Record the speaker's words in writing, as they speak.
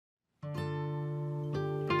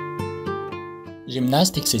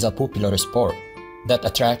Gymnastics is a popular sport that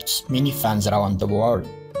attracts many fans around the world.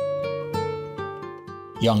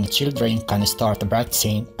 Young children can start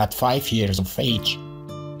practicing at 5 years of age.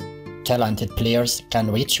 Talented players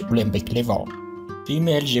can reach Olympic level.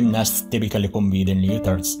 Female gymnasts typically compete in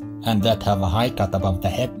leotards and that have a high cut above the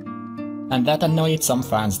hip, and that annoyed some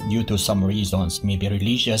fans due to some reasons, maybe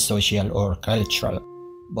religious, social or cultural.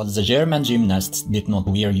 But the German gymnasts did not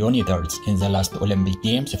wear unitards in the last Olympic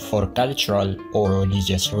Games for cultural or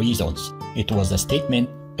religious reasons. It was a statement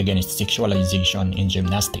against sexualization in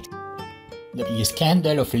gymnastics. The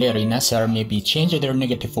scandal of Larry Nassar maybe changed their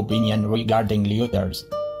negative opinion regarding leotards,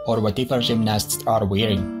 or whatever gymnasts are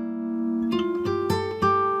wearing.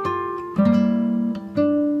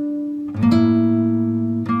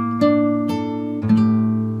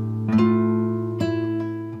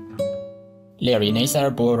 Larry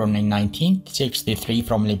Nassar, born in 1963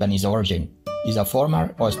 from Lebanese origin, is a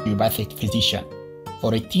former osteopathic physician.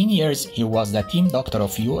 For 18 years, he was the team doctor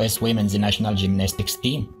of US women's national gymnastics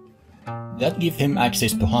team. That gave him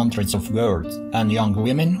access to hundreds of girls and young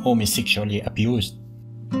women whom he sexually abused.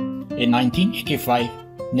 In 1985,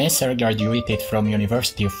 Nassar graduated from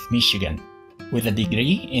University of Michigan with a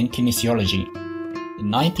degree in kinesiology. In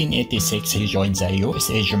 1986, he joined the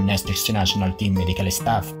USA Gymnastics national team medical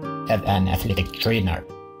staff as an athletic trainer.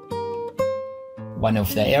 One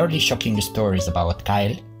of the early shocking stories about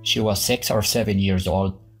Kyle, she was 6 or 7 years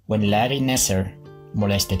old when Larry Nassar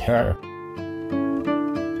molested her.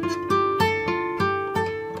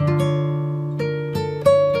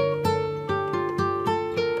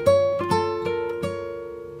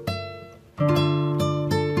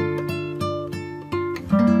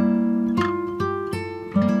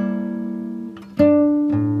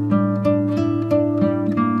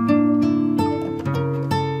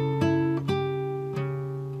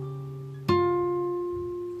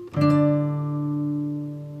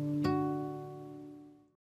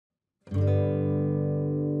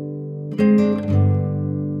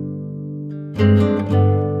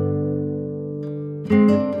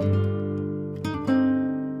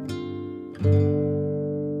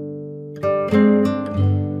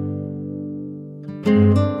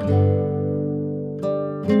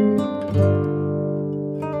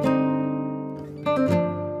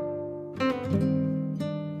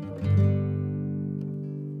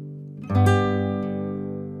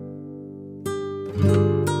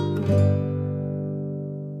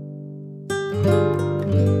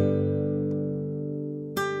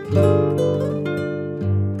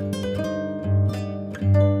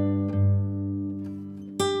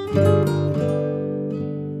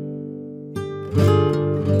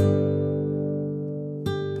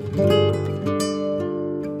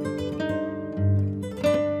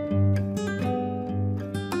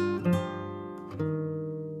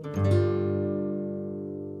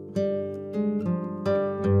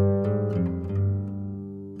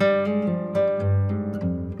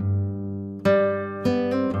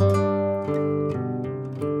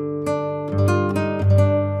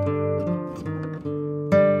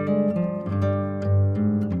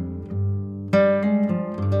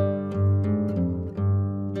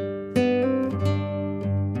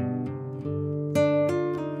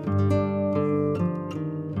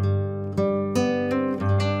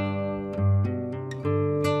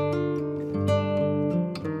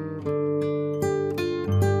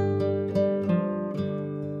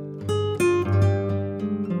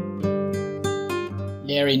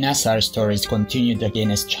 Larry Nassar's stories continued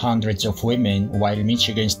against hundreds of women while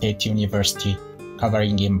Michigan State University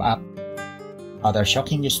covering him up. Other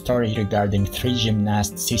shocking story regarding 3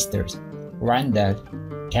 gymnast sisters, Randall,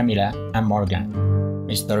 Camilla, and Morgan.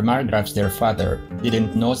 Mr. Margraves, their father,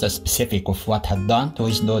 didn't know the specific of what had done to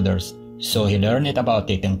his daughters, so he learned about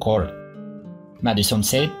it in court. Madison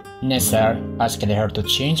said Nassar asked her to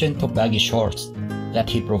change into baggy shorts that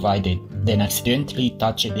he provided, then accidentally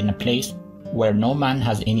touched in a place where no man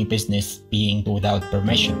has any business being without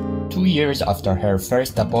permission. 2 years after her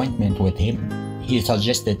first appointment with him, he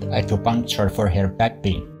suggested acupuncture for her back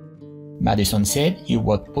pain. Madison said he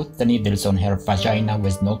would put the needles on her vagina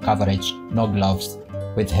with no coverage, no gloves,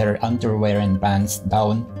 with her underwear and pants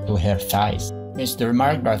down to her thighs. Mr.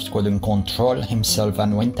 Margraves couldn't control himself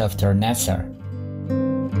and went after Nassar.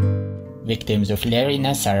 Victims of Larry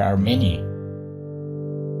Nassar are many.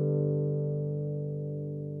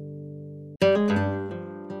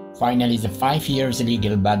 Finally, the 5 years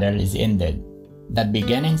legal battle is ended. That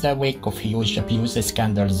began in the wake of huge abuse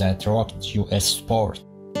scandals that rocked US sport.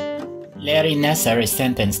 Larry Nassar is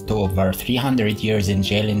sentenced to over 300 years in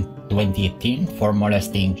jail in 2018 for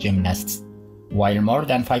molesting gymnasts. while more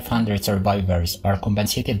than 500 survivors are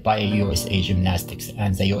compensated by USA Gymnastics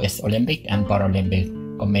and the US Olympic and Paralympic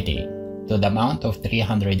Committee to the amount of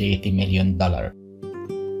 $380 million.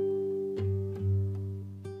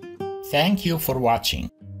 Thank you for watching.